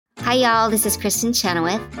Hi, y'all. This is Kristen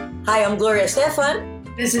Chenoweth. Hi, I'm Gloria Stefan.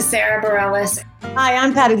 This is Sarah Bareilles. Hi,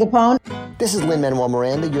 I'm Patty Lapone. This is Lin-Manuel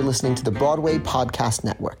Miranda. You're listening to the Broadway Podcast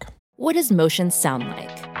Network. What does motion sound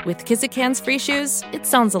like? With Kizikans free shoes, it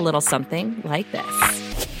sounds a little something like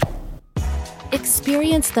this.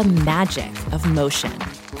 Experience the magic of motion.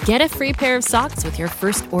 Get a free pair of socks with your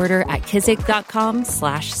first order at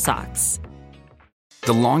kizik.com/socks.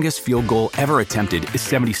 The longest field goal ever attempted is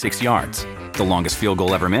 76 yards. The longest field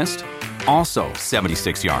goal ever missed? Also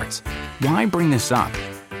 76 yards. Why bring this up?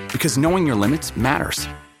 Because knowing your limits matters,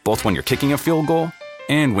 both when you're kicking a field goal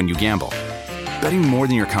and when you gamble. Betting more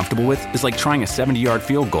than you're comfortable with is like trying a 70-yard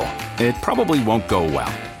field goal. It probably won't go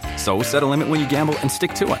well. So set a limit when you gamble and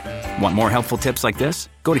stick to it. Want more helpful tips like this?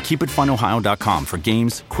 Go to keepitfunohio.com for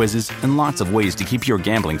games, quizzes, and lots of ways to keep your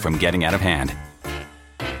gambling from getting out of hand.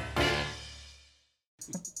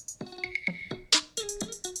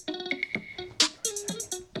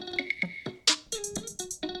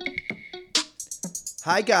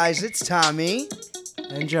 Hi guys, it's Tommy.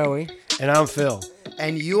 And Joey. And I'm Phil.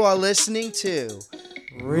 And you are listening to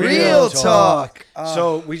Real Talk.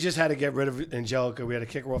 So we just had to get rid of Angelica. We had to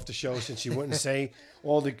kick her off the show since she wouldn't say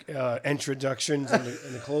all the introductions and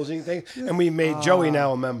the closing thing. And we made Joey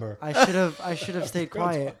now a member. I should have stayed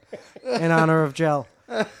quiet in honor of Jel.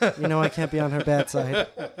 You know I can't be on her bad side.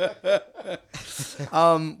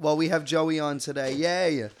 Well, we have Joey on today.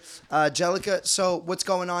 Yay. Angelica, so what's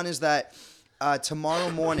going on is that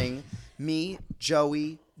tomorrow morning, me,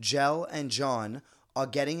 Joey, Jel, and John are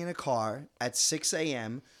getting in a car at 6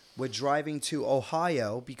 a.m. We're driving to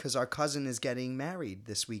Ohio because our cousin is getting married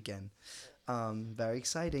this weekend. Very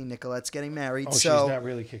exciting. Nicolette's getting married. Oh, so she's not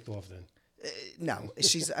really kicked off then? No,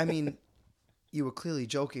 I mean, you were clearly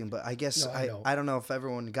joking, but I guess No, I don't know if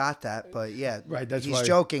everyone got that, but yeah. Right, that's he's why.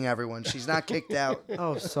 joking, everyone. She's not kicked out.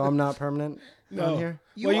 Oh, so I'm not permanent on here?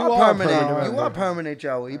 You Well, are permanent. permanent. You are permanent,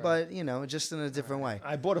 Joey, but, just in a different way.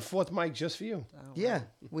 I bought a fourth mic just for you. Yeah,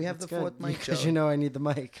 we have the fourth mic, Because Joey. you know I need the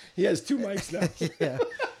mic. He has two mics now. Yeah.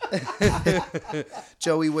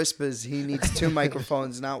 Joey whispers he needs two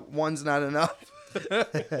microphones. One's not enough.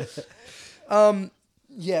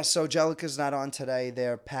 Yeah, so Jellica's not on today.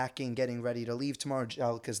 They're packing, getting ready to leave tomorrow.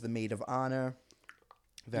 Jellica's the maid of honor.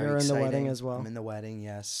 Very You're exciting. in the wedding as well? I'm in the wedding,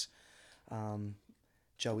 yes.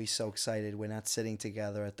 Joey's so excited. We're not sitting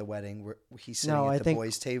together at the wedding. He's sitting at the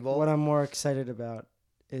boys' table. What I'm more excited about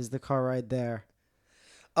is the car ride there.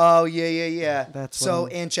 Oh, yeah. That's so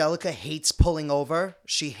when- Angelica hates pulling over.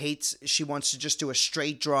 She wants to just do a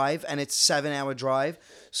straight drive, and it's 7-hour drive.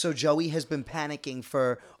 So Joey has been panicking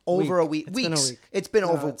for over a week. It's been a week. It's been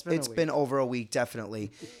No, over. it's been a week. Been over a week,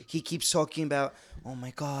 definitely. He keeps talking about, oh my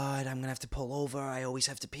God, I'm gonna have to pull over. I always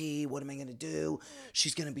have to pee. What am I gonna do?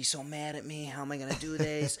 She's gonna be so mad at me. How am I gonna do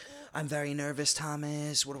this? I'm very nervous,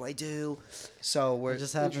 Thomas. What do I do? So I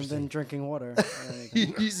just haven't been drinking water.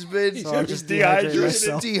 He's been So I'll just dehydrate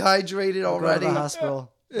myself. dehydrated I'll go to already. the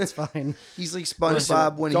hospital. It's fine. He's like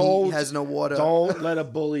SpongeBob when he has no water. Don't let her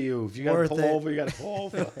bully you. If you got to Worth pull it. over, you got to pull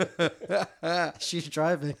over. She's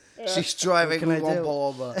driving. She's driving. What can I We won't do? pull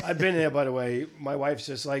over. I've been there, by the way. My wife's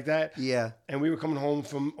just like that. Yeah. And we were coming home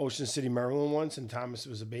from Ocean City, Maryland once, and Thomas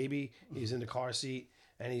was a baby. He's in the car seat,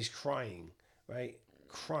 and he's crying, right?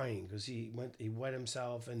 Crying because he wet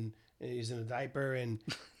himself, and he's in a diaper, and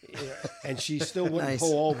she still wouldn't Nice.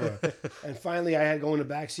 pull over. And finally, I had to go in the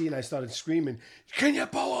back seat, and I started screaming, "Can you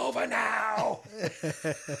pull over now?"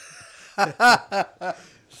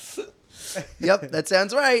 Yep, that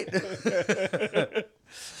sounds right.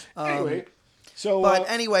 Anyway, so But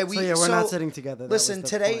anyway, we're not sitting together. That Listen,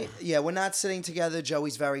 was the today, point. we're not sitting together.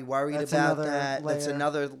 Joey's very worried That's about another that. That's layer.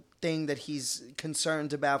 another thing that he's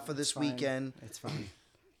concerned about for this Fine. weekend. It's fine.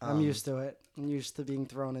 I'm used to it. I'm used to being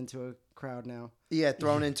thrown into a crowd now. Yeah,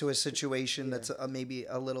 thrown into a situation that's maybe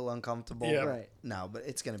a little uncomfortable. Yeah. Right. No, but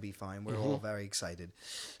it's going to be fine. We're all very excited.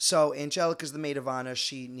 So Angelica's the maid of honor.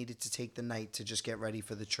 She needed to take the night to just get ready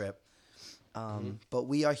for the trip. But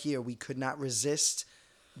we are here. We could not resist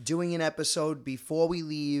doing an episode before we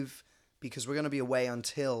leave because we're going to be away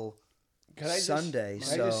until Sunday.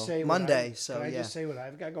 Can I just say Monday. Can I just say what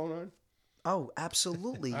I've got going on? Oh,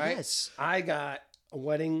 absolutely. All right? Yes. I got a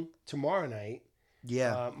wedding tomorrow night.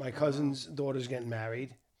 Yeah. My cousin's daughter's getting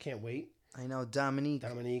married. Can't wait. I know. Dominique.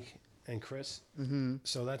 And Chris. Mm-hmm.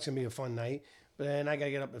 So that's going to be a fun night. But then I got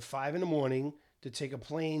to get up at 5 a.m. to take a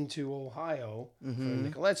plane to Ohio for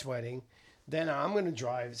Nicolette's wedding. Then I'm going to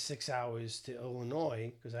drive 6 hours to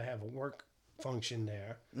Illinois because I have a work function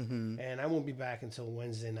there. Mm-hmm. And I won't be back until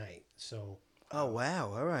Wednesday night. So. Oh,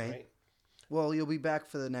 wow. All right. Right? Well, you'll be back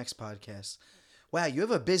for the next podcast. Wow, you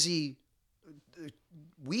have a busy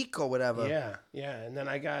week or whatever. Yeah. And then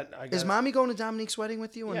I got. Is mommy going to Dominique's wedding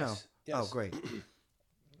with you or no? Yes. Oh, great.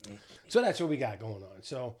 So that's what we got going on.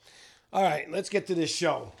 So, all right, let's get to this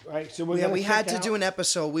show. Right. So we had to do an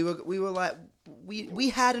episode. We were like we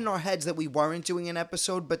had in our heads that we weren't doing an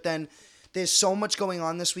episode, but then there's so much going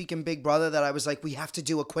on this week in Big Brother that I was like, we have to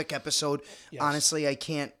do a quick episode. Yes. Honestly, I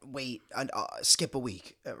can't wait skip a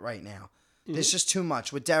week right now. Mm-hmm. There's just too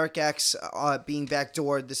much with Derek X being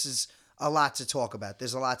backdoored. This is a lot to talk about.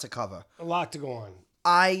 There's a lot to cover. A lot to go on.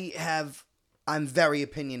 I'm very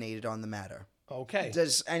opinionated on the matter. Okay.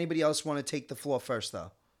 Does anybody else want to take the floor first,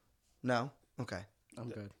 though? No? Okay. I'm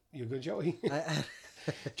good. You good, Joey?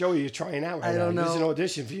 Joey, you're trying out right now. I don't know. This is an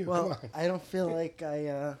audition for you. Well, Come on. I don't feel like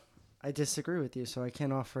I disagree with you, so I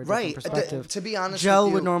can't offer a different perspective. To be honest Joe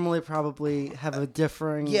with you, would normally probably have a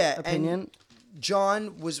differing opinion. And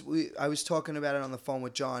John I was talking about it on the phone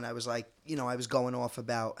with John. I was like, I was going off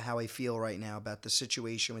about how I feel right now about the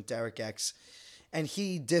situation with Derek X. And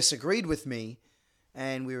he disagreed with me.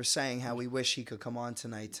 And we were saying how we wish he could come on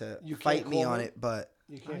tonight to fight me on it, but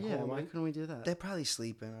you can't call why couldn't we do that? They're probably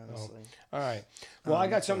sleeping, honestly. Oh. All right. Well, I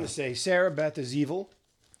got something to say. Sarah Beth is evil.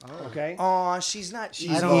 Oh. Okay. Oh, she's not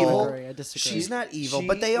evil. I don't agree. I disagree. She's not evil,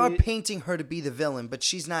 but they are painting her to be the villain. But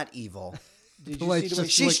she's not evil. Did you see the way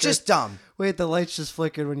she's just dumb. Wait, the lights just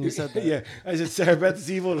flickered when you said that. Yeah, I said Sarah Beth is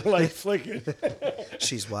evil. The light flickered.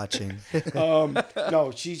 She's watching.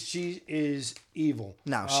 No, she is evil.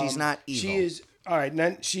 No, she's not evil. She is. All right,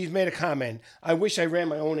 then she's made a comment. I wish I ran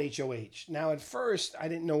my own HOH. Now, at first, I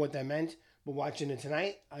didn't know what that meant, but watching it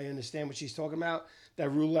tonight, I understand what she's talking about. That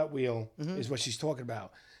roulette wheel is what she's talking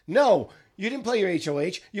about. No, you didn't play your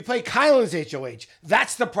HOH. You played Kylan's HOH.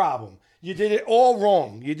 That's the problem. You did it all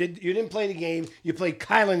wrong. You didn't play the game. You played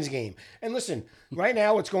Kylan's game. And listen, right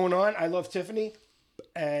now, what's going on? I love Tiffany,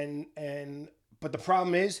 but the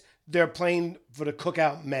problem is they're playing for the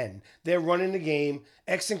cookout men. They're running the game.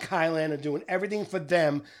 X and Kylan are doing everything for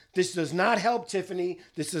them. This does not help Tiffany.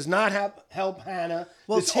 This does not help Hannah.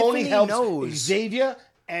 Well, this Tiffany only helps knows. Xavier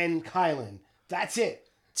and Kylan. That's it.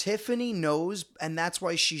 Tiffany knows, and that's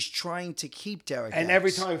why she's trying to keep Derek And X.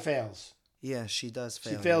 every time fails. Yeah, she does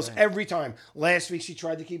fail. She fails every time. Last week she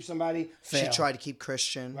tried to keep somebody. Failed. She tried to keep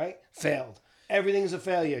Christian. Right? Failed. Everything's a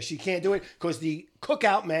failure. She can't do it because the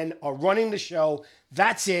cookout men are running the show.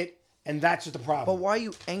 That's it. And that's what the problem. But why are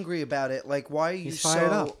you angry about it? Like, why are you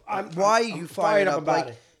fired up. Why are you fired up about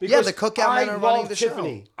like, it? Yeah, the cookout men are running the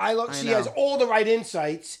Tiffany. show. She has all the right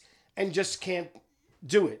insights and just can't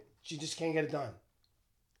do it. She just can't get it done.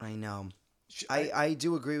 I know. I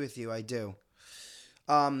do agree with you. I do.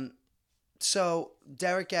 So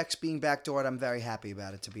Derek X being backdoored, I'm very happy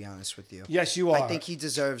about it, to be honest with you. Yes, you are. I think he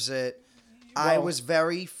deserves it. Well,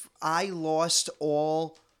 I lost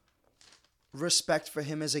all respect for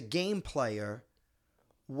him as a game player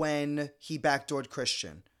when he backdoored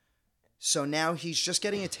Christian. So now he's just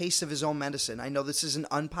getting a taste of his own medicine. I know this is an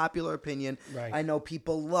unpopular opinion. Right. I know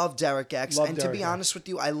people love Derek X. To be honest with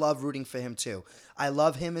you, I love rooting for him too. I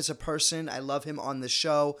love him as a person. I love him on the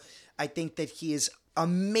show. I think that he is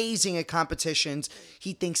amazing at competitions.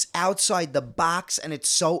 He thinks outside the box, and it's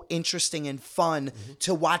so interesting and fun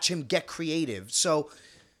to watch him get creative. So,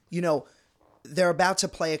 they're about to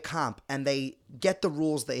play a comp, and they get the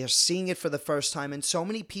rules. They are seeing it for the first time, and so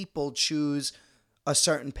many people choose a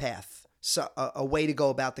certain path, so a way to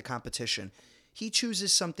go about the competition. He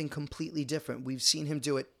chooses something completely different. We've seen him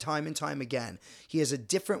do it time and time again. He has a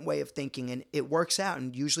different way of thinking, and it works out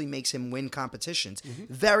and usually makes him win competitions.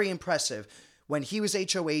 Very impressive. When he was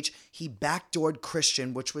HOH, he backdoored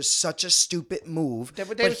Christian, which was such a stupid move.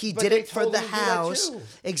 But he did it for the house.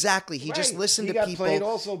 Exactly. He just listened to people. He got played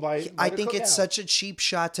also by I the think it's cookout. such a cheap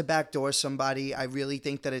shot to backdoor somebody. I really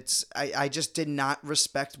think that it's... I just did not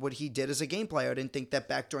respect what he did as a game player. I didn't think that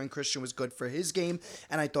backdooring Christian was good for his game,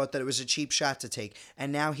 and I thought that it was a cheap shot to take.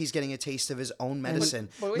 And now he's getting a taste of his own medicine.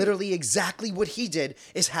 But Literally exactly what he did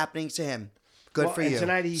is happening to him. Good for and you.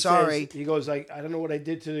 Tonight he Sorry. says, he goes like, I don't know what I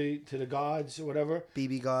did to the gods or whatever.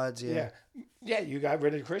 BB gods, yeah. Yeah, you got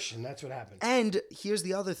rid of Christian. That's what happened. And here's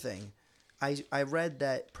the other thing. I read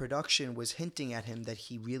that production was hinting at him that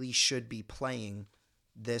he really should be playing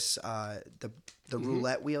this the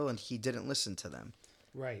roulette wheel, and he didn't listen to them.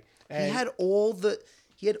 Right. He had all the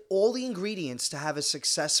ingredients to have a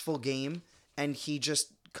successful game, and he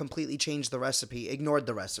just completely changed the recipe, ignored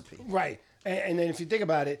the recipe. Right. And then if you think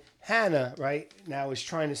about it, Hannah, right, now is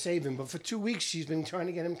trying to save him. But for 2 weeks, she's been trying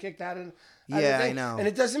to get him kicked out of Yeah, I know. And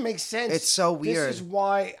it doesn't make sense. It's so weird. This is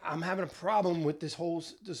why I'm having a problem with this whole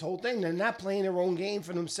thing. They're not playing their own game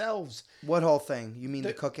for themselves. What whole thing? You mean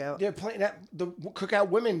the cookout? They're playing the cookout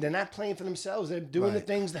women. They're not playing for themselves. They're doing the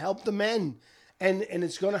things to help the men, and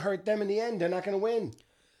it's going to hurt them in the end. They're not going to win.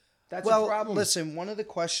 That's a problem. Listen, one of the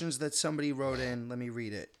questions that somebody wrote in, let me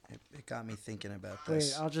read it. It got me thinking about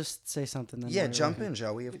this. Wait, I'll just say something then. Yeah, jump in,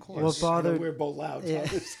 Joey, of course. What bothered... We're both loud. Yeah.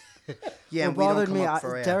 Yeah, what we don't bothered come me, up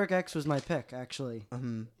for air. Derek X was my pick, actually,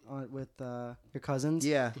 with your cousins.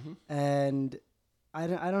 Yeah. And I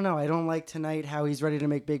don't know. I don't like tonight how he's ready to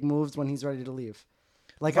make big moves when he's ready to leave.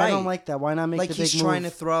 Like, Right. I don't like that. Why not make Like the big he's move? trying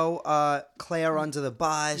to throw Claire under the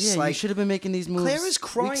bus. Yeah, like, you should have been making these moves Claire is weeks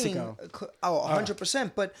crying. ago.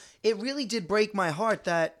 100%. But it really did break my heart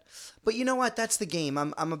that. But you know what? That's the game.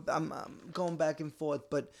 I'm going back and forth.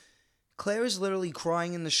 But Claire is literally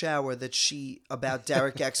crying in the shower about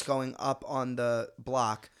Derek X going up on the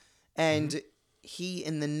block, and he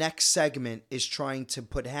in the next segment is trying to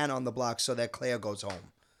put Hannah on the block so that Claire goes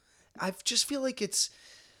home. I just feel like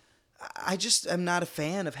I just am not a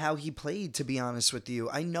fan of how he played, to be honest with you.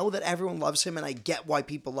 I know that everyone loves him, and I get why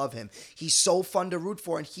people love him. He's so fun to root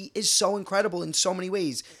for, and he is so incredible in so many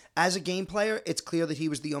ways. As a game player, it's clear that he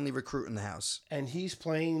was the only recruit in the house. And he's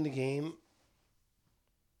playing the game,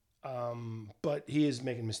 but he is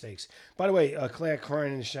making mistakes. By the way, Claire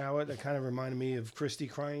crying in the shower, that kind of reminded me of Christy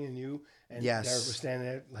crying and you. And Yes. Derek was standing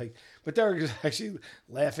there, but Derek was actually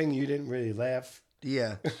laughing. You didn't really laugh.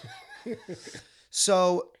 Yeah.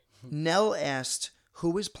 So, Nell asked,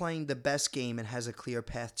 who is playing the best game and has a clear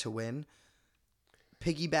path to win?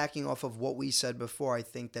 Piggybacking off of what we said before, I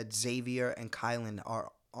think that Xavier and Kylan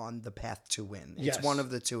are on the path to win. It's Yes. one of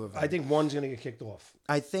the two of them. I think one's going to get kicked off.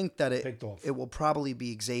 I think that Picked off. it will probably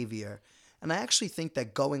be Xavier. And I actually think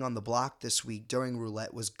that going on the block this week during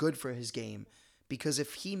roulette was good for his game, because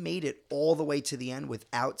if he made it all the way to the end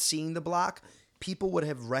without seeing the block, people would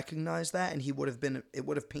have recognized that, and it would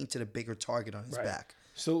have painted a bigger target on his back.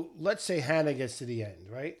 So let's say Hannah gets to the end,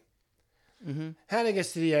 right? Mm-hmm. Hannah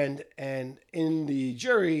gets to the end, and in the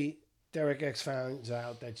jury, Derek X finds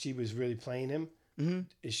out that she was really playing him. Mm-hmm.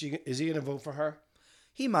 Is he going to vote for her?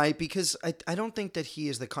 He might, because I don't think that he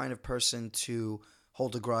is the kind of person to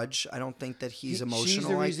hold a grudge. I don't think that he's emotional She's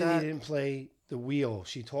the like reason that. he didn't play the wheel.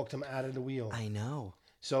 She talked him out of the wheel. I know.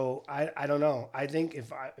 So I don't know. I think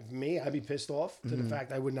if me, I'd be pissed off to the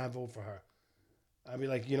fact I would not vote for her. I'd be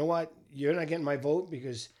like, you know what? You're not getting my vote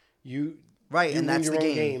because you Right, and that's ruined the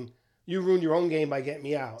your own game. You ruined your own game by getting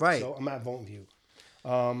me out. Right. So I'm not voting for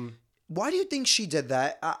you. Why do you think she did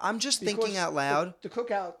that? I'm just thinking Because out loud. The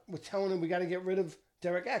cookout was telling her we got to get rid of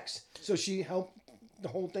Derek X. So she helped the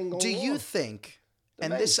whole thing go Do you along. think, and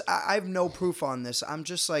men. this, I have no proof on this. I'm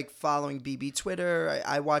just like following BB Twitter.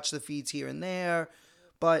 I watch the feeds here and there.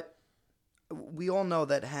 But we all know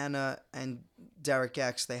that Hannah and Derek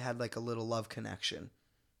X, they had like a little love connection.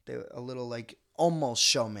 They were a little like almost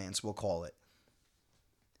showmance, we'll call it.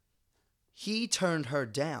 He turned her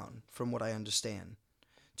down, from what I understand.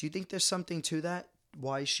 Do you think there's something to that?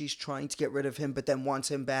 Why she's trying to get rid of him, but then wants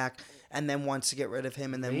him back, and then wants to get rid of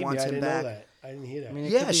him, and then Maybe wants I him didn't back? know that. I didn't hear that. I mean,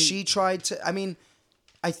 it Yeah, could be- she tried to. I mean,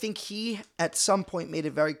 I think he at some point made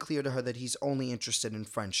it very clear to her that he's only interested in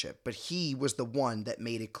friendship, but he was the one that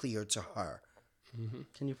made it clear to her.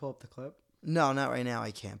 Can you pull up the clip? No, not right now.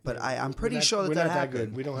 I can't. But I'm pretty sure we're that not that happened.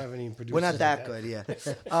 good. We don't have any producers. We're not like that good, yeah.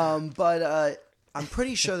 But I'm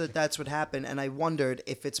pretty sure that that's what happened, and I wondered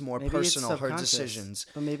if it's more Maybe personal, it's her subconscious, decisions.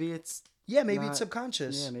 But maybe it's Yeah, maybe not- it's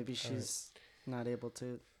subconscious. Yeah, maybe she's not able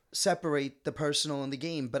to. Separate the personal and the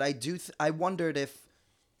game. But I do. I wondered if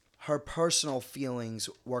her personal feelings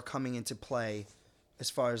were coming into play as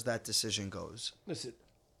far as that decision goes. Listen.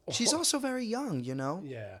 She's also very young, you know?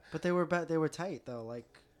 Yeah. But they were tight though, like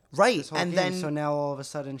Right. this whole And game. then, So now all of a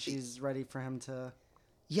sudden she's ready for him to.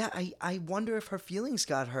 yeah, I wonder if her feelings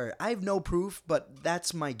got hurt. I have no proof, but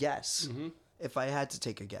that's my guess. If I had to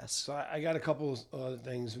take a guess. So I got a couple of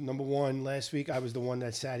things. Number one, last week I was the one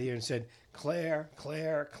that sat here and said, Claire.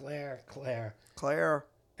 Claire.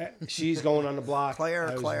 She's going on the block. Claire.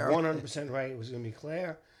 I was 100% right. It was going to be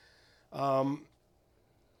Claire.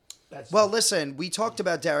 Well, listen, we talked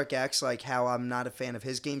about Derek X, like how I'm not a fan of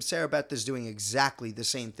his game. Sarah Beth is doing exactly the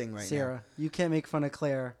same thing right Sierra, you can't make fun of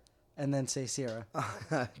Claire and then say Sierra.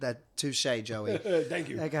 now. That touche, Joey. Thank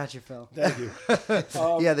you. I got you, Phil. Thank you.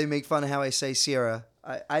 Yeah, they make fun of how I say Sierra.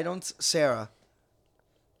 I don't. Sarah.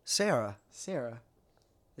 Sarah.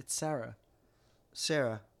 It's Sarah.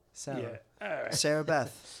 Sarah. Sarah. Yeah. All right. Sarah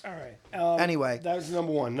Beth. All right. Anyway. That was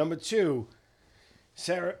number one. Number two,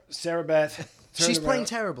 Sarah Beth. turned She's playing around.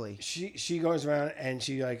 terribly. She goes around and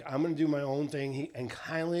she like, I'm going to do my own thing. And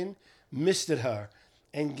Kylan misted her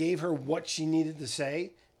and gave her what she needed to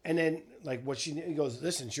say. And then, like, he goes,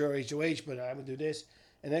 listen, it's your HOH, but I'm going to do this.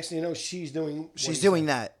 And next thing you know, she's doing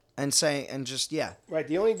that and saying, and just, yeah. Right.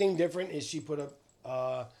 The only thing different is she put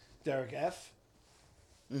up Derek F.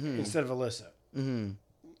 Instead of Alyssa. Mm-hmm.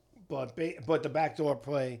 But the backdoor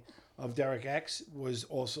play of Derek X was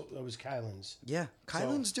Kylan's. Yeah,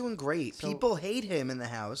 Kylan's doing great. People hate him in the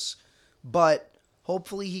house, but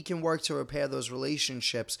hopefully he can work to repair those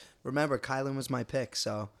relationships. Remember, Kylan was my pick,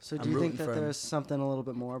 so do you think that there's something a little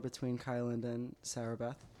bit more between Kylan and Sarah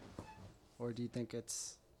Beth? Or do you think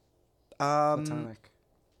it's platonic?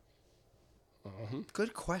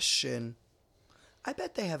 Good question. I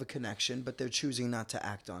bet they have a connection, but they're choosing not to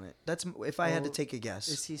act on it. That's if I had to take a guess.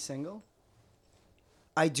 Is he single?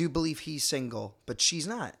 I do believe he's single, but she's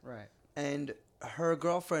not. Right. And her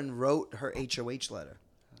girlfriend wrote her HOH letter.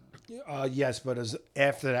 Yes, but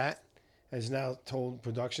after that, has now told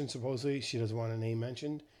production supposedly she doesn't want a name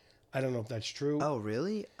mentioned. I don't know if that's true. Oh,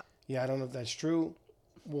 really? Yeah, I don't know if that's true.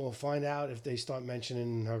 We'll find out if they start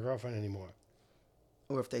mentioning her girlfriend anymore.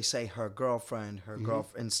 Or if they say her girlfriend,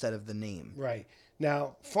 girlfriend instead of the name. Right.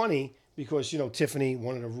 Now, funny, because, Tiffany,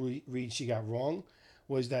 one of the reads she got wrong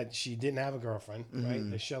was that she didn't have a girlfriend, right?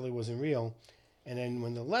 That Shelly wasn't real. And then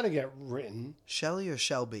when the letter got written... Shelly or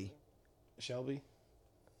Shelby? Shelby?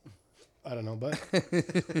 I don't know, but...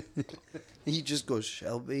 He just goes,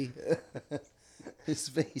 Shelby. His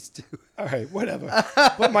face, too. All right, whatever.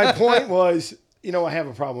 But my point was, I have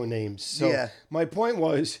a problem with names. So yeah. My point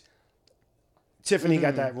was, Tiffany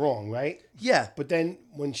got that wrong, right? Yeah. But then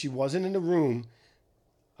when she wasn't in the room,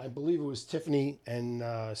 I believe it was Tiffany and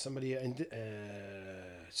somebody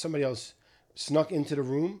else snuck into the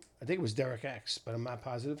room. I think it was Derek X, but I'm not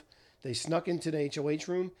positive. They snuck into the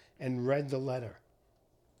HOH room and read the letter.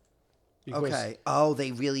 Okay. Oh,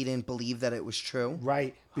 they really didn't believe that it was true?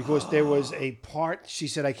 Right. Because there was a part, she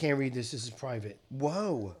said, I can't read this. This is private.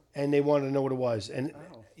 Whoa. And they wanted to know what it was. And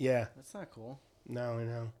yeah. That's not cool. No, I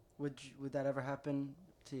know. Would that ever happen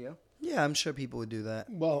to you? Yeah, I'm sure people would do that.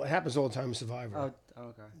 Well, it happens all the time with Survivor. Oh,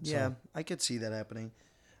 okay. Yeah, I could see that happening.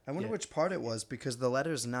 I wonder which part it was, because the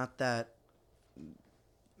letter's not that,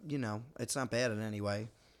 it's not bad in any way.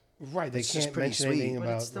 Right, they can't mention anything about,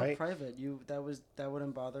 but it's still right? private. That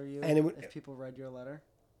wouldn't bother you if people read your letter?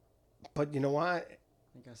 But you know what?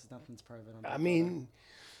 I guess nothing's private on that. I mean,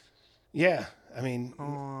 yeah. I mean...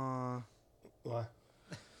 What?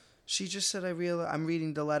 She just said, I'm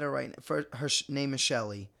reading the letter right now. Her name is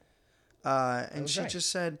Shelly. And she just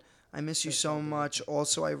said, I miss you so much.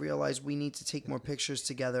 Also, I realize we need to take more pictures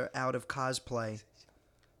together out of cosplay.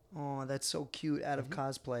 Oh, that's so cute, out of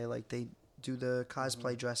cosplay. Like they do the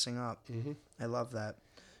cosplay dressing up. Mm-hmm. I love that.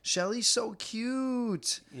 Shelly's so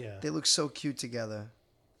cute. Yeah. They look so cute together.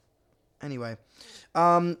 Anyway.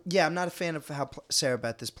 I'm not a fan of how Sarah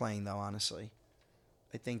Beth is playing, though, honestly.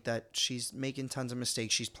 I think that she's making tons of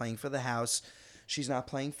mistakes. She's playing for the house. She's not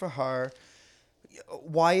playing for her.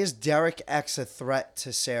 Why is Derek X a threat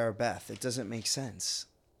to Sarah Beth? It doesn't make sense.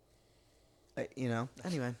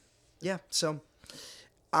 Anyway. Yeah, so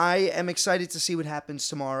I am excited to see what happens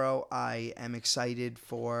tomorrow. I am excited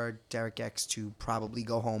for Derek X to probably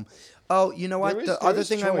go home. Oh, you know what? The other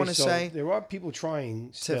thing I want to say... There are people trying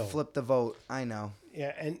still. To flip the vote. I know.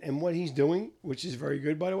 Yeah, and what he's doing, which is very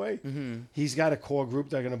good, by the way, he's got a core group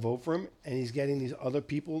that are going to vote for him, and he's getting these other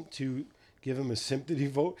people to give him a sympathy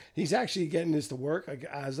vote. He's actually getting this to work, like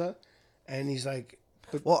Azza, and he's like...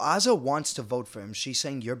 Well, Azza wants to vote for him. She's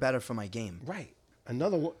saying, you're better for my game. Right.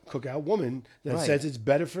 Another cookout woman that says it's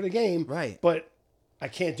better for the game. Right. But I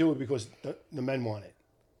can't do it because the men want it.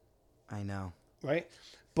 I know. Right?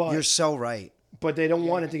 But you're so right. But they don't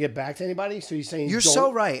want it to get back to anybody, so he's saying... You're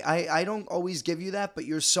so right. I don't always give you that, but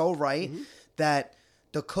you're so right that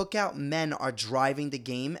the cookout men are driving the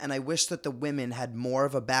game, and I wish that the women had more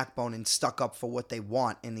of a backbone and stuck up for what they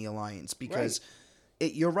want in the alliance, because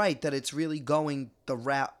you're right that it's really going the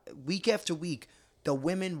route... Week after week, the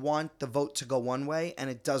women want the vote to go one way, and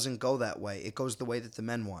it doesn't go that way. It goes the way that the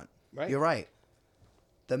men want. Right. You're right.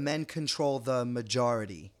 The men control the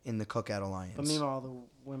majority in the cookout alliance. But meanwhile, the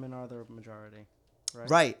women are the majority, right?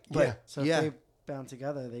 Right. But So if they bound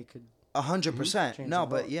together, they could 100%. No,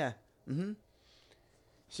 but yeah. Mm-hmm.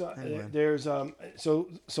 So Anyway. there's so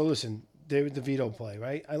listen, David DeVito play,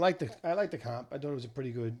 right? I like the comp. I thought it was a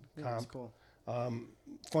pretty good comp. That's cool.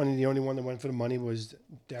 Funny, the only one that went for the money was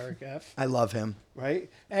Derek F. I love him. Right?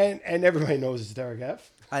 And everybody knows it's Derek F.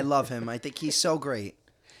 I love him. I think he's so great.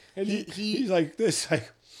 And he's like this,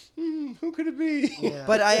 like, who could it be? Yeah.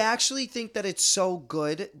 But I actually think that it's so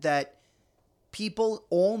good that people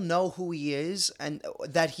all know who he is and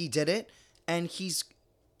that he did it. And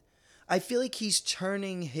I feel like he's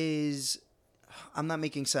turning his. I'm not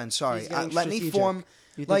making sense. Sorry. He's getting Let me strategic. form.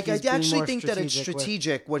 You think Like I he's being actually more think that it's strategic with-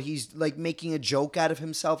 strategic. What he's like making a joke out of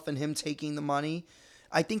himself and him taking the money.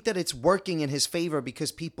 I think that it's working in his favor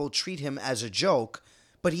because people treat him as a joke,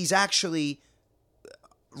 but he's actually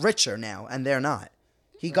richer now, and they're not.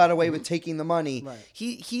 He got away with taking the money. Right.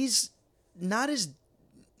 He's not as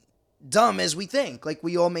dumb as we think. Like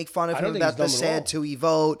we all make fun of I him don't think about the he's dumb at sad all. till he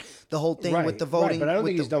vote, the whole thing with the voting. Right, but I don't with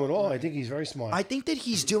think the- he's dumb at all. I think he's very smart. I think that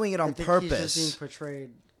he's doing it on I think purpose. He's just being portrayed.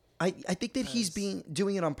 I think that he's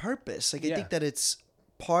doing it on purpose. Like I Yeah. think that it's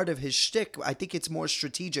part of his shtick. I think it's more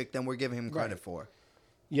strategic than we're giving him credit Right. for.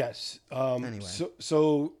 Yes. Anyway.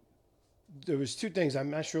 So there was two things. I'm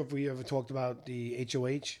not sure if we ever talked about the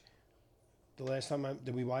HOH. The last time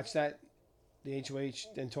did we watch that? The HOH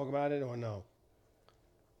and talk about it or no?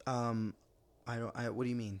 What do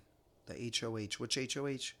you mean? The HOH? Which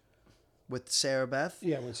HOH? With Sarah Beth?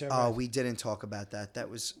 Yeah, with Sarah Oh, Beth. we didn't talk about that.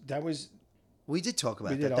 We did talk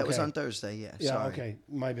about We that. did, That was okay. on Thursday. Yeah. Yeah, Sorry. okay.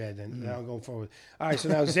 My bad then. Now I'm going forward. All right, so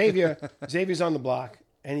now Xavier's on the block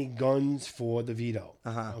and he guns for the veto.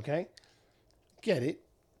 Uh-huh. Okay? Get it.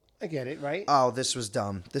 I get it, right? Oh, this was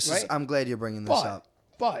dumb. Right? I'm glad you're bringing this up.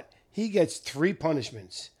 But he gets 3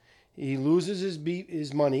 punishments. He loses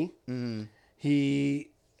his money. Mm-hmm.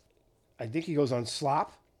 I think he goes on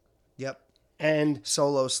slop Yep. and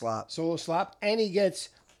Solo slop. solo slop, and he gets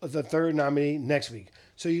the third nominee next week.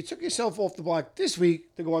 So you took yourself off the block this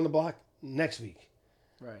week to go on the block next week.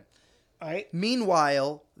 Right. All right?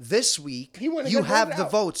 Meanwhile, this week He wouldn't you get have voted the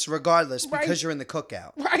out. votes regardless Right. because you're in the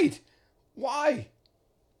cookout. Right. Why?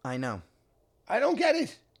 I know. I don't get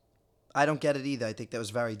it. I don't get it either. I think that was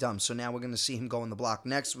very dumb. So now we're going to see him go on the block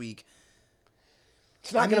next week.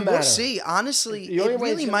 It's not I going mean, to matter. we'll see. Honestly, The only it way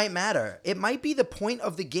it's really gonna- might matter. It might be the point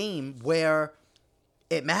of the game where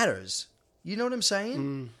it matters. You know what I'm saying?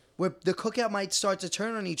 Mm. Where the cookout might start to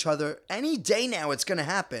turn on each other any day now. It's going to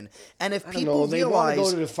happen. And if I don't people know. They want to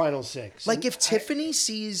realize, go to the final 6. like, if Tiffany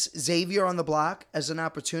sees Xavier on the block as an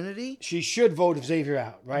opportunity, She should vote Xavier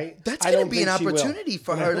out, right? That's I gonna don't be an think she will. opportunity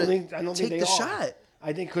for But her I don't to think- I don't think take they the are. shot.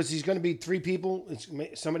 I think because he's going to be 3 people.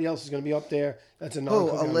 Somebody else is going to be up there. That's a who?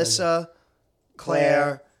 non-cookout member. Alyssa,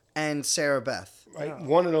 Claire, and Sarah Beth. Right?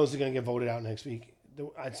 One of those is going to get voted out next week.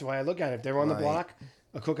 That's the way I look at it. If they're on the Right. block,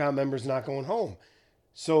 a cookout member's not going home.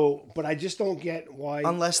 So, but I just don't get why.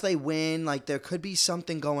 Unless they win, like there could be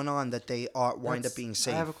something going on that they wind up That's- being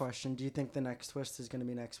safe. I have a question. Do you think the next twist is going to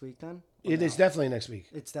be next week then? It is definitely next week.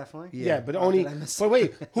 It's definitely. Yeah, but Oh, only. did I miss But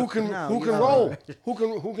wait, who can No, who you can got it roll? right.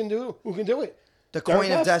 Who can do it? The Derek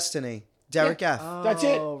coin of F? destiny. Derek F. That's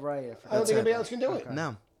it. Oh, right. I don't That's think it. anybody else can do it.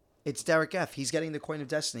 No. It's Derek F. He's getting the coin of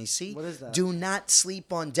destiny. See? What is that? Do not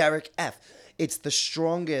sleep on Derek F. It's the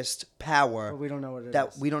strongest power But we don't know what it that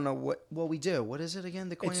is. we don't know what. Well, we do. What is it again?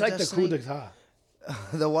 The coin It's of like the destiny. coup d'état.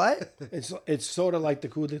 The what? It's sort of like the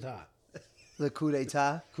coup d'état. The coup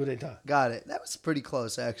d'état. Coup d'état. Got it. That was pretty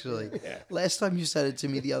close, actually. Last time you said it to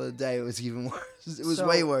me the other day, it was even worse. It was So,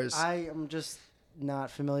 way worse. I am just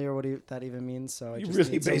not familiar what that even means. So I You just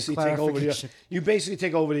really need some basically take over the. clarification. You basically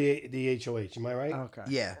take over the HOH. Am I right? Okay.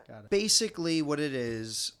 Yeah. Got it. Basically, what it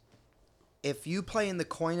is, if you play in the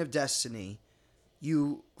coin of destiny,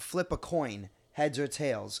 you flip a coin, heads or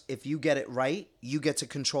tails. If you get it right, you get to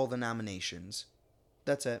control the nominations.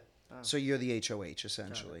 That's it. So you're the HOH,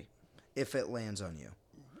 essentially, if it lands on you.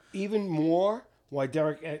 Even more, why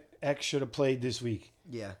Derek X should have played this week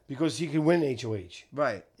Yeah. because he could win HOH.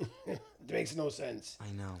 Right. It makes no sense.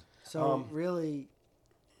 I know. So really,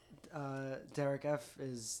 Derek F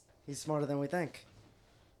he's smarter than we think.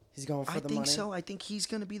 He's going for I the think money. so. I think he's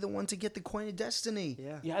going to be the one to get the coin of destiny.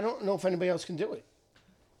 Yeah. Yeah, I don't know if anybody else can do it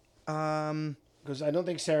because I don't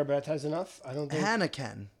think Sarah Beth has enough. I don't think. Hannah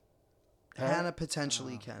can. Hannah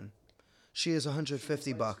potentially can. She is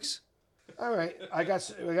 $150. All right, I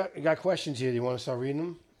got questions here. Do you want to start reading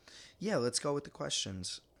them? Yeah, let's go with the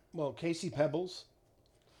questions. Well, Casey Pebbles,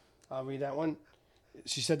 I'll read that one.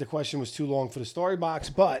 She said the question was too long for the story box,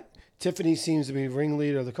 but Tiffany seems to be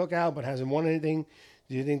ringleader of the cookout, but hasn't won anything.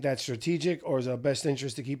 Do you think that's strategic, or is it our best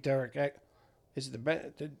interest to keep Derek X? Is it the best?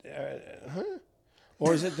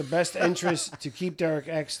 Or is it the best interest to keep Derek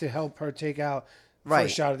X to help her take out Right.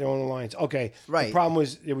 first shot at their own alliance? Okay. Right. The problem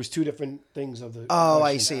was there was 2 different things of the. Oh,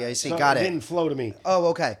 I question. see. So Got it it. didn't flow to me. Oh,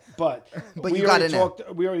 okay. But But we you got already it now.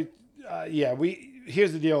 talked. We already.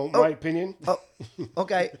 Here's the deal. My opinion. Oh,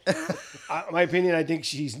 okay. My opinion. I think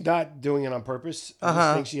she's not doing it on purpose. I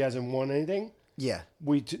just think she hasn't won anything. Yeah.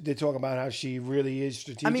 They talk about how she really is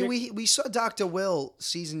strategic. I mean, we saw Dr. Will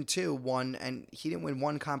season 2 won, and he didn't win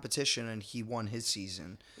one competition, and he won his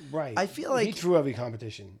season. right. I feel like he threw every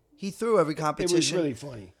competition. he threw every It competition. was really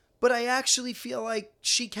funny. But I actually feel like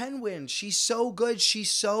she can win. She's so good. She's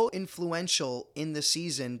so influential in the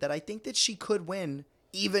season that I think that she could win,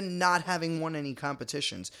 even not having won any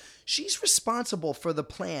competitions. She's responsible for the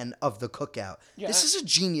plan of the cookout. Yeah, this is a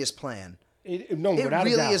genius plan. It It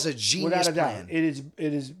really is a genius without a doubt. plan. It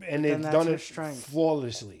is, and they've that's done her it strength.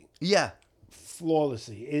 flawlessly. Yeah,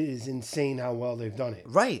 Flawlessly. It is insane how well they've done it.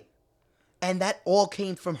 right. And that all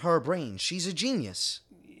came from her brain. She's a genius.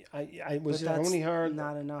 I But was that's only her.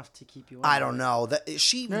 not enough to keep you. I don't know. That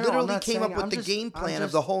she No, I'm literally not came saying- up with I'm the just- game I'm plan of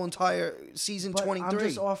just- the whole entire season But 23. I'm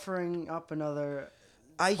just offering up another.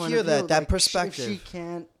 I point hear of that view. that Like, perspective. If she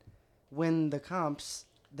can't win the comps,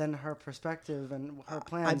 then her perspective and her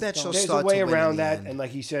plans. I bet don't- she'll There's start a way to win in around the that, end. and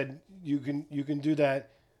like he said, you can do that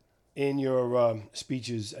in your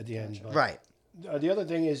speeches at the end. But, Right. The other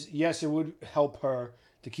thing is, yes, it would help her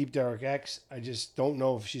to keep Derek X. I just don't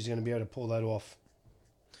know if she's going to be able to pull that off.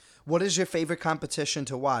 What is your favorite competition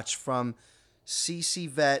to watch from CC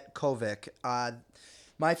Vet Kovic?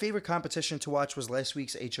 My favorite competition to watch was last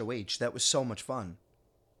week's HOH. That was so much fun.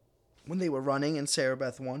 When they were running and Sarah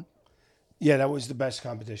Beth won. Yeah, that was the best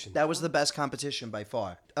competition. That was the best competition by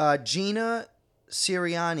far. Gina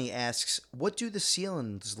Siriani asks, what do the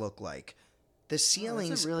ceilings look like? The ceilings...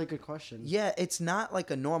 That's a really good question. Yeah, it's not like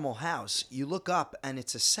a normal house. You look up and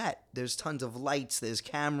it's a set. There's tons of lights. There's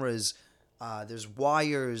cameras. There's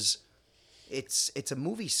wires. It's a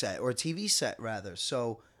movie set or a TV set rather.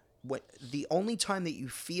 So the only time that you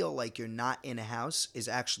feel like you're not in a house is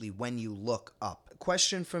actually when you look up.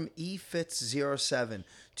 Question from eFits07.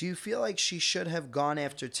 Do you feel like she should have gone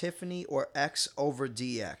after Tiffany or X over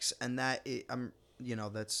DX? And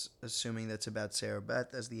that's assuming that's about Sarah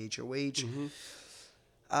Beth as the HOH.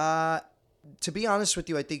 To be honest with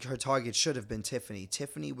you, I think her target should have been Tiffany.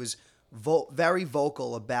 Tiffany was very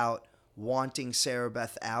vocal about wanting Sarah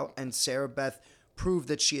Beth out, and Sarah Beth proved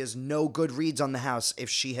that she has no good reads on the house if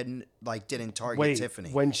she hadn't didn't target Tiffany.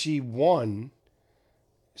 When she won,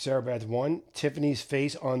 Sarah Beth won, Tiffany's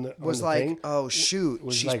face on the was on the like, thing oh shoot,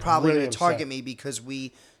 was, she's like, probably really going to target upset. me because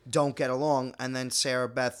we don't get along. And then Sarah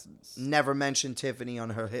Beth never mentioned Tiffany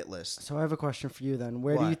on her hit list. So I have a question for you then.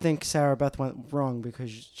 Where do What? you think Sarah Beth went wrong because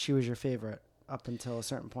she was your favorite up until a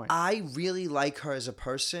certain point? I really like her as a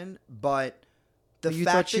person, but the But you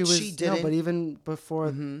fact thought she that was, she didn't. No, but even before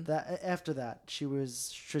that, after that, she was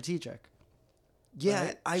strategic. Yeah,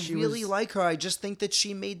 right? I She really was- like her. I just think that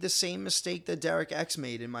she made the same mistake that Derek X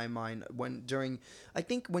made in my mind I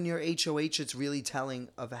think when you're HOH, it's really telling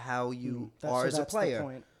of how you are as a that's the player.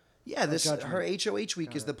 point. Yeah, her judgment. HOH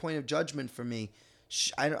week is the point of judgment for me.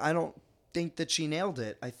 I don't think that she nailed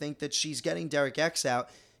it. I think that she's getting Derek X out.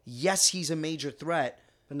 Yes, he's a major threat,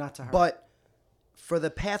 But not to her. but for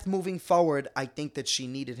the path moving forward, I think that she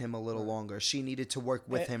needed him a little longer. She needed to work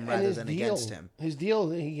with him And rather his than deal- against him. His deal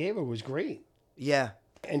that he gave her was great. Yeah.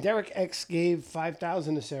 And Derek X gave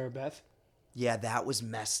 $5,000 to Sarah Beth. Yeah, that was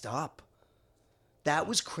messed up. That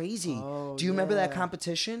was crazy. Oh, Do you remember that yeah.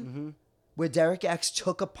 competition where Derek X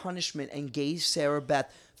took a punishment and gave Sarah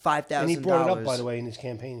Beth $5,000? And he brought it up, by the way, in his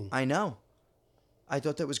campaigning. I know. I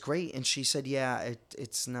thought that was great, and she said, "Yeah,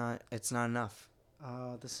 it's not enough."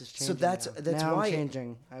 This is changing. So that's now why I'm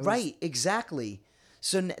changing. Right, exactly.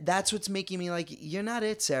 So that's what's making me like, you're not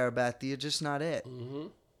it, Sarah Beth. You're just not it.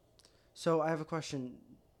 So I have a question.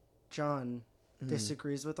 John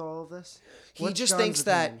disagrees with all of this. He What's just John's thinks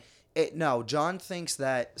that opinion? John thinks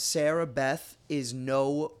that Sarah Beth is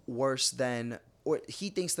no worse than, or he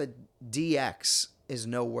thinks that DX is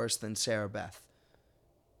no worse than Sarah Beth.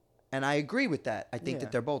 And I agree with that. I think Yeah.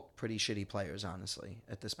 that they're both pretty shitty players, honestly,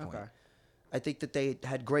 at this point. Okay. I think that they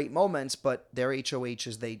had great moments, but their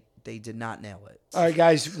HOHs, they did not nail it. All right,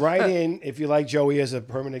 guys, write in if you like Joey as a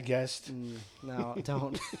permanent guest. No,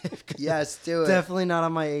 don't. Yes, do it. Definitely not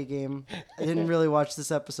on my A game. I didn't really watch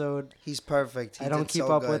this episode. He's perfect. He I don't did keep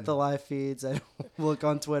so up good. with the live feeds. I don't look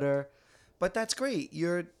on Twitter. But that's great.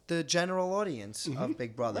 You're the general audience of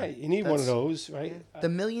Big Brother. Right, you need one of those, right? The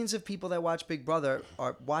millions of people that watch Big Brother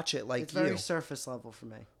watch it like It's you. very surface level for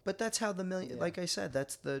me. But that's how the million. Like I said,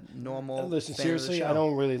 that's the normal. Listen, fan of the seriously, show. I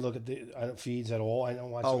don't really look at the feeds at all. I don't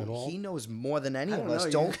watch them at Oh, all. he knows more than any I of don't us. know,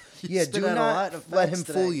 Don't. you Yeah, spit do out a lot not of let him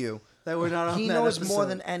facts fool today you. That we're not on He that knows more episode.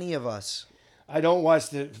 than any of us. I don't watch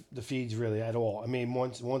the feeds really at all. I mean,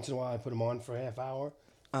 once in a while I put them on for a half hour.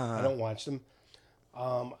 I don't watch them.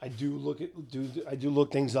 I do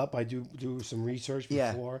look things up. I do some research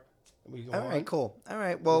Yeah. before we go All on. right, cool. All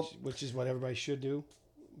right, well, which is what everybody should do.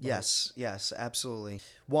 yes, absolutely.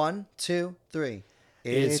 1, 2, 3.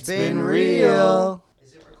 It's been real.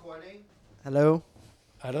 Is it recording? Hello?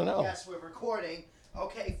 I don't know. Yes, we're recording.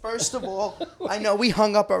 Okay, first of all, I know we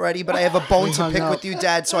hung up already, but I have a bone to pick with you,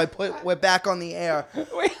 Dad. So we're back on the air.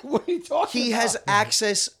 Wait, what are you talking He about? has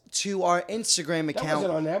access to our Instagram That account.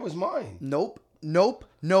 wasn't on that. Was mine. Nope.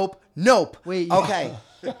 Wait, Okay.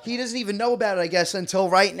 He doesn't even know about it, I guess, until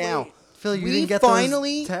right now. Phil, you we didn't get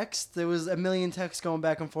finally those texts? There was a million texts going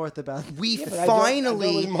back and forth about it. We but I thought it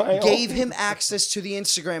finally was my gave own. him access to the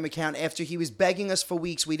Instagram account after he was begging us for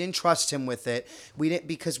weeks. We didn't trust him with it. We didn't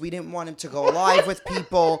because we didn't want him to go live with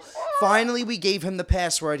people. Finally, we gave him the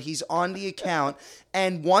password. He's on the account.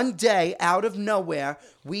 And one day, out of nowhere,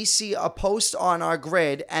 we see a post on our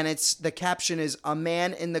grid, and the caption is "A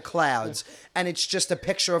man in the clouds," and it's just a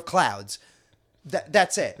picture of clouds.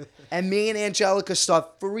 That's it. And me and Angelica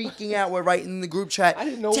start freaking out. We're writing in the group chat. I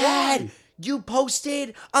didn't know Dad, why. you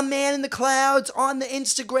posted a man in the clouds on the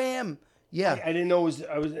Instagram. Yeah. I didn't know it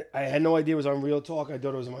was. I had no idea it was on Real Talk. I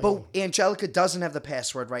thought it was on my But own. Angelica doesn't have the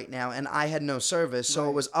password right now, and I had no service, so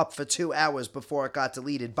it was up for 2 hours before it got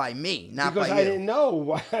deleted by me, not Because by I you. didn't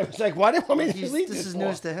know. I was like, why didn't want me to delete This is for?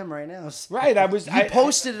 news to him right now. Right. I was. You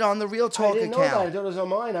posted it on the Real I Talk didn't know that. I account. thought it was on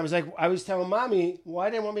mine. I was telling Mommy, why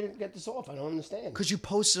didn't want me to get this off? I don't understand. Because you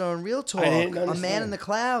posted on Real Talk, didn't a man understand. in the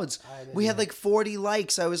clouds. We had like 40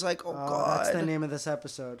 likes. I was like, oh, God. That's the name of this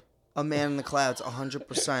episode. A man in the clouds,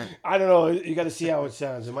 100%. I don't know. You got to see how it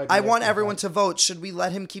sounds. It might be I like want that. everyone to vote. Should we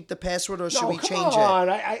let him keep the password or should No, we come change on.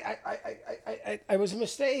 it? I was a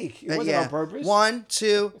mistake. It wasn't on purpose. 1,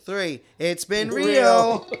 2, 3. It's been It's real.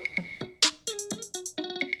 real.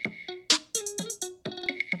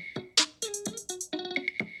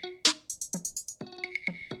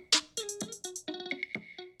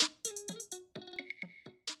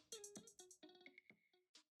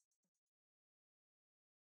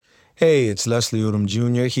 Hey, it's Leslie Odom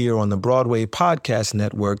Jr. here on the Broadway Podcast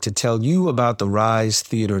Network to tell you about the Rise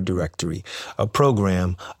Theater Directory, a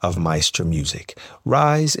program of Maestro Music.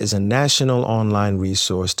 Rise is a national online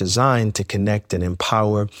resource designed to connect and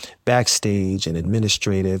empower backstage and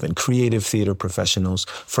administrative and creative theater professionals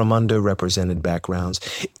from underrepresented backgrounds.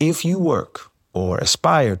 If you work or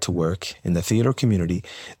aspire to work in the theater community,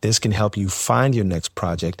 this can help you find your next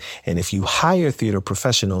project. And if you hire theater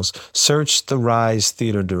professionals, search the Rise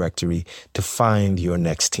Theater Directory to find your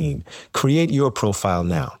next team. Create your profile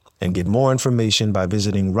now and get more information by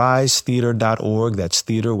visiting risetheater.org. That's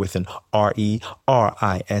theater with an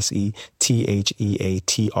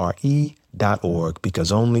RERISETHEATRE.org,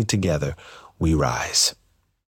 because only together we rise.